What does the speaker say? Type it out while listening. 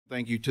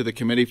Thank you to the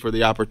committee for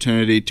the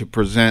opportunity to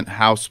present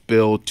House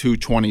Bill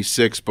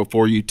 226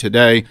 before you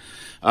today.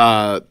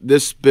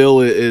 This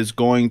bill is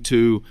going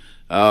to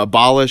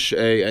abolish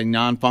a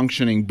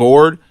non-functioning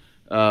board,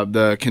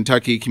 the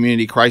Kentucky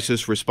Community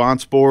Crisis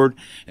Response Board,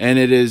 and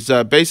it is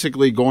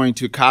basically going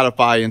to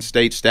codify in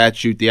state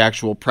statute the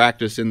actual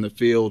practice in the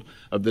field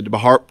of the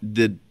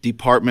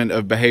Department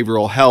of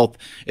Behavioral Health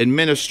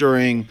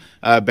administering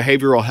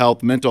behavioral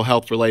health, mental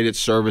health related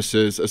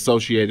services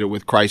associated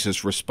with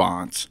crisis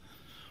response,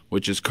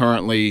 which is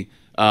currently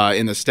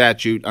in the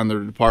statute under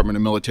the Department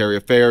of Military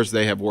Affairs.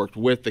 They have worked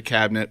with the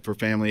Cabinet for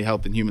Family,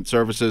 Health, and Human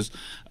Services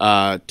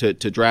to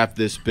draft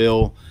this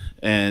bill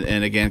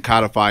and again,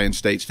 codify in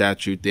state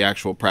statute the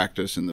actual practice in the